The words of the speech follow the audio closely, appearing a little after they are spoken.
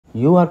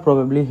You are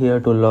probably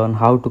here to learn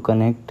how to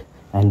connect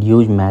and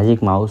use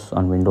Magic Mouse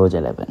on Windows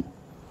 11.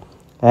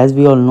 As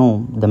we all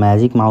know, the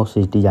Magic Mouse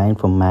is designed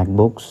for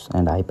MacBooks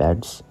and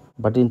iPads,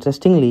 but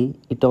interestingly,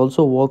 it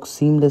also works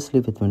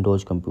seamlessly with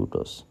Windows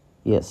computers.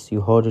 Yes,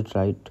 you heard it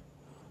right.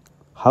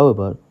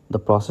 However, the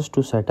process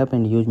to set up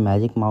and use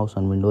Magic Mouse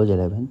on Windows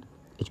 11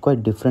 is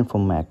quite different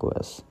from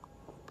macOS.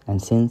 And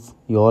since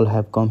you all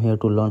have come here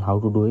to learn how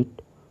to do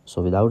it,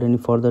 so without any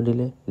further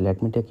delay,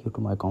 let me take you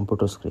to my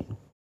computer screen.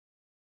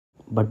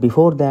 But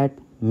before that,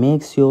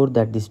 make sure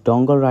that this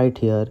dongle right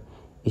here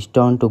is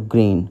turned to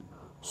green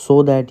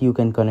so that you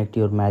can connect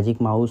your Magic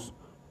Mouse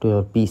to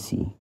your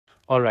PC.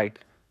 Alright,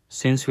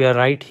 since we are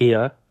right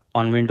here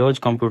on Windows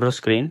computer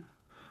screen,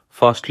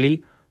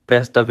 firstly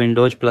press the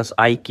Windows plus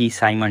I key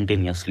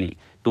simultaneously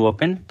to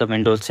open the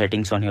Windows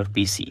settings on your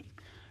PC.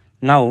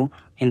 Now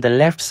in the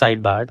left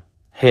sidebar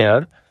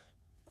here,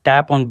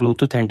 tap on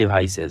Bluetooth and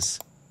devices.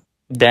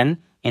 Then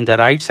in the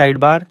right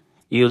sidebar,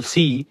 you'll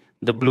see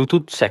the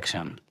Bluetooth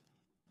section.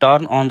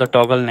 Turn on the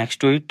toggle next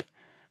to it,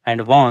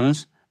 and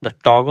once the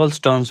toggle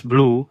turns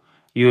blue,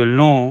 you will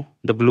know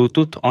the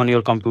Bluetooth on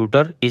your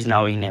computer is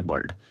now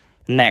enabled.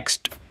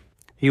 Next,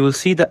 you will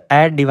see the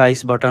Add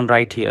Device button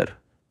right here.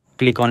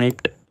 Click on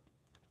it.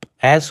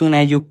 As soon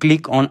as you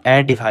click on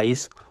Add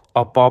Device,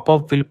 a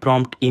pop-up will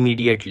prompt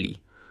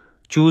immediately.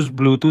 Choose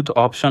Bluetooth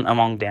option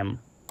among them.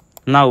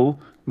 Now,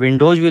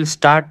 Windows will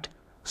start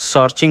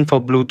searching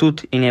for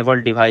Bluetooth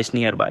enabled device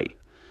nearby.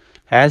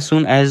 As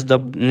soon as the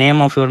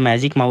name of your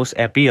Magic Mouse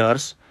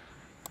appears,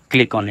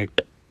 click on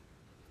it.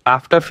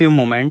 After few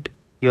moments,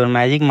 your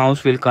Magic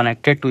Mouse will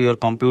connect it to your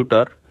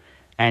computer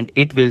and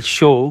it will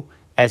show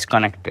as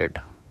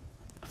connected.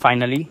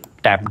 Finally,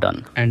 tap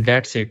done. And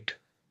that's it.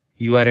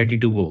 You are ready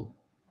to go.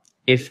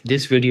 If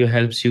this video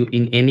helps you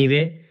in any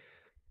way,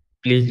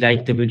 please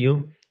like the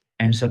video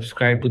and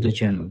subscribe to the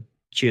channel.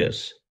 Cheers.